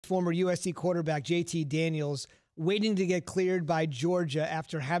Former USC quarterback JT Daniels waiting to get cleared by Georgia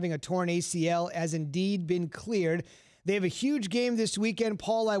after having a torn ACL has indeed been cleared. They have a huge game this weekend.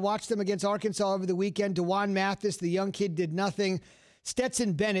 Paul, I watched them against Arkansas over the weekend. DeJuan Mathis, the young kid, did nothing.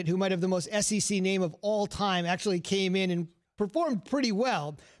 Stetson Bennett, who might have the most SEC name of all time, actually came in and performed pretty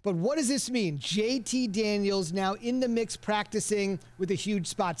well. But what does this mean? JT Daniels now in the mix practicing with a huge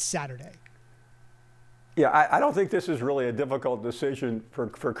spot Saturday. Yeah, I don't think this is really a difficult decision for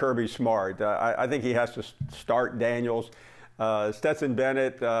Kirby Smart. I think he has to start Daniels. Stetson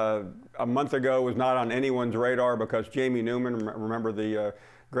Bennett, a month ago, was not on anyone's radar because Jamie Newman, remember the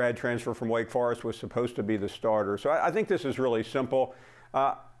grad transfer from Wake Forest, was supposed to be the starter. So I think this is really simple.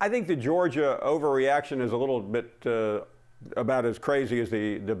 I think the Georgia overreaction is a little bit about as crazy as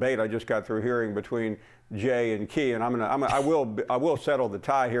the debate I just got through hearing between Jay and Key, and I will settle the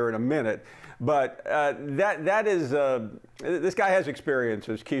tie here in a minute. But that is this guy has experience,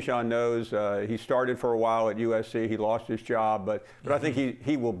 as Keyshawn knows. He started for a while at USC. He lost his job, but I think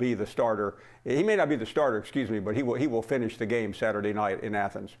he will be the starter. He may not be the starter, excuse me, but he will finish the game Saturday night in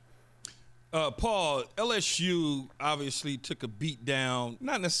Athens. Paul, LSU obviously took a beat down,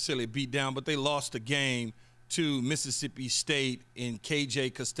 not necessarily a beat down, but they lost a game to Mississippi State in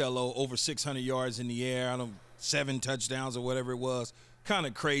KJ Costello, over 600 yards in the air, 7 touchdowns or whatever it was. Kind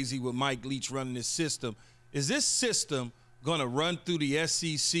of crazy with Mike Leach running this system. Is this system going to run through the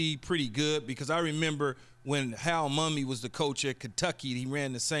SEC pretty good? Because I remember when Hal Mumme was the coach at Kentucky, he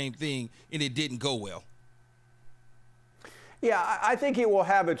ran the same thing, and it didn't go well. Yeah, I think it will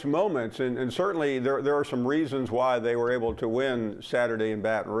have its moments, and certainly there are some reasons why they were able to win Saturday in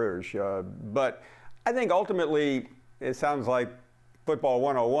Baton Rouge. But I think ultimately it sounds like football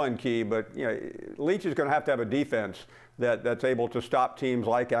 101, Key, but Leach is going to have a defense that's able to stop teams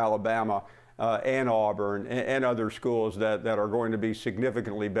like Alabama and Auburn and other schools that are going to be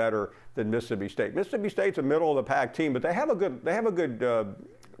significantly better than Mississippi State. Mississippi State's a middle-of-the-pack team, but they have a good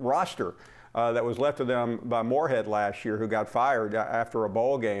roster that was left to them by Moorhead last year, who got fired after a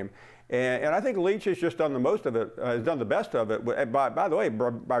bowl game. And I think Leach has just done the most of it, has done the best of it. By the way,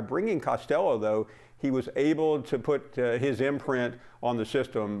 by bringing Costello, though, he was able to put his imprint on the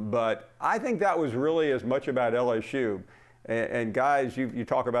system. But I think that was really as much about LSU. And guys, you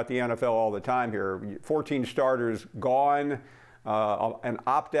talk about the NFL all the time here. 14 starters gone, an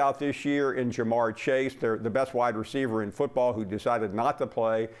opt-out this year in Jamar Chase, the best wide receiver in football, who decided not to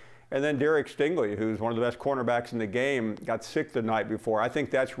play. And then Derek Stingley, who's one of the best cornerbacks in the game, got sick the night before. I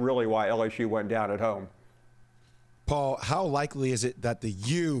think that's really why LSU went down at home. Paul, how likely is it that the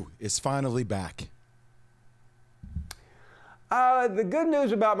U is finally back? The good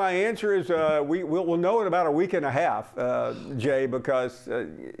news about my answer is we'll know in about a week and a half, Jay, because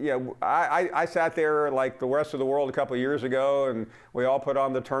I sat there like the rest of the world a couple of years ago, and we all put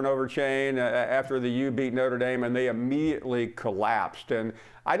on the turnover chain after the U beat Notre Dame, and they immediately collapsed. And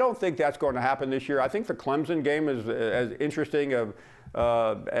I don't think that's going to happen this year. I think the Clemson game is as interesting as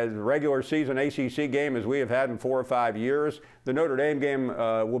a regular season ACC game as we have had in 4 or 5 years. The Notre Dame game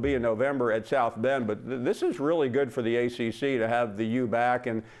will be in November at South Bend, but this is really good for the ACC to have the U back.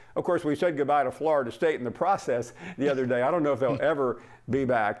 And of course, we said goodbye to Florida State in the process the other day. I don't know if they'll ever be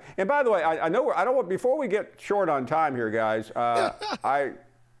back. And by the way, I don't want, before we get short on time here, guys, I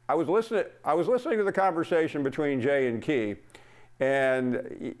was listening to the conversation between Jay and Key.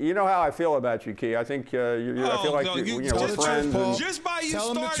 And you know how I feel about you, Key. I think I feel like we're friends. Just by you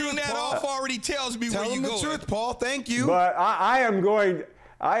starting that off already tells me where you're going. Tell them the truth, Paul. Thank you. But I've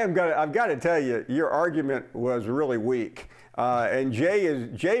got to tell you, your argument was really weak. And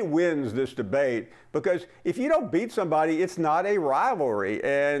Jay wins this debate because if you don't beat somebody, it's not a rivalry.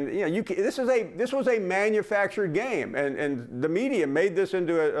 And this was a manufactured game, and the media made this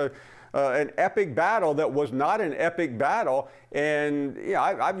into an epic battle that was not an epic battle. And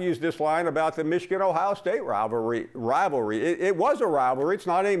I've used this line about the Michigan-Ohio State rivalry. It was a rivalry. It's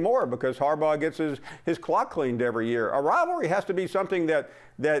not anymore because Harbaugh gets his clock cleaned every year. A rivalry has to be something that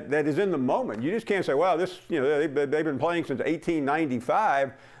is in the moment. You just can't say, well, this they've been playing since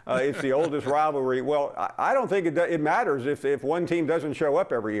 1895. It's the oldest rivalry. Well, I don't think it matters if one team doesn't show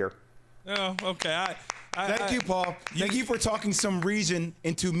up every year. Oh, okay. Thank you, Paul. Thank you for talking some region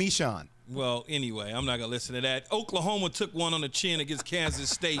into Michon. Well, anyway, I'm not going to listen to that. Oklahoma took one on the chin against Kansas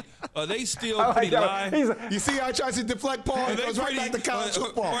State. Are they still pretty live? You see how he tries to deflect Paul? He goes right back to college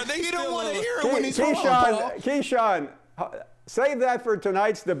football. He don't want to hear it when he's wrong, Paul. Keyshawn, save that for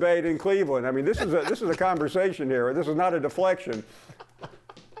tonight's debate in Cleveland. I mean, this is a conversation here. This is not a deflection.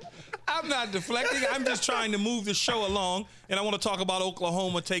 I'm not deflecting. I'm just trying to move the show along, and I want to talk about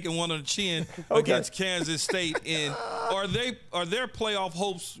Oklahoma taking one on the chin against Kansas State. And are their playoff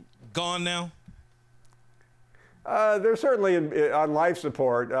hopes gone now? They're certainly on life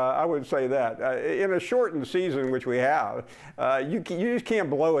support. I would say that. In a shortened season, which we have, you just can't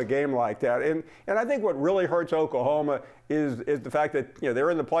blow a game like that. And I think what really hurts Oklahoma is the fact that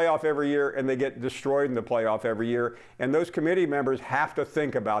they're in the playoff every year and they get destroyed in the playoff every year. And those committee members have to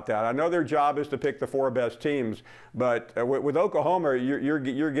think about that. I know their job is to pick the 4 best teams, but with Oklahoma, you're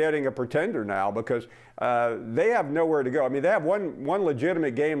getting a pretender now because they have nowhere to go. I mean, they have one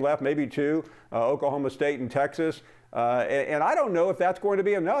legitimate game left, maybe 2, Oklahoma State and Texas. And I don't know if that's going to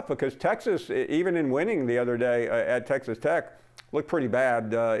be enough because Texas, even in winning the other day at Texas Tech, looked pretty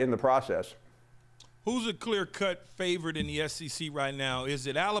bad in the process. Who's a clear-cut favorite in the SEC right now? Is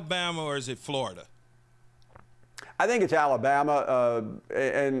it Alabama or is it Florida? I think it's Alabama,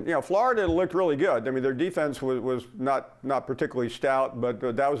 and Florida looked really good. I mean, their defense was not particularly stout, but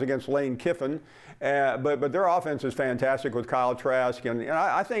that was against Lane Kiffin. But their offense is fantastic with Kyle Trask, and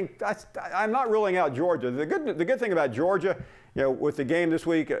I think I'm not ruling out Georgia. The good thing about Georgia, with the game this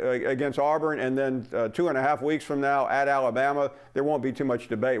week against Auburn, and then 2.5 weeks from now at Alabama, there won't be too much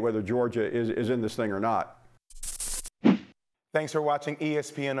debate whether Georgia is in this thing or not. Thanks for watching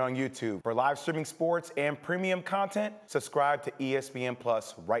ESPN on YouTube. For live streaming sports and premium content, subscribe to ESPN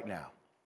Plus right now.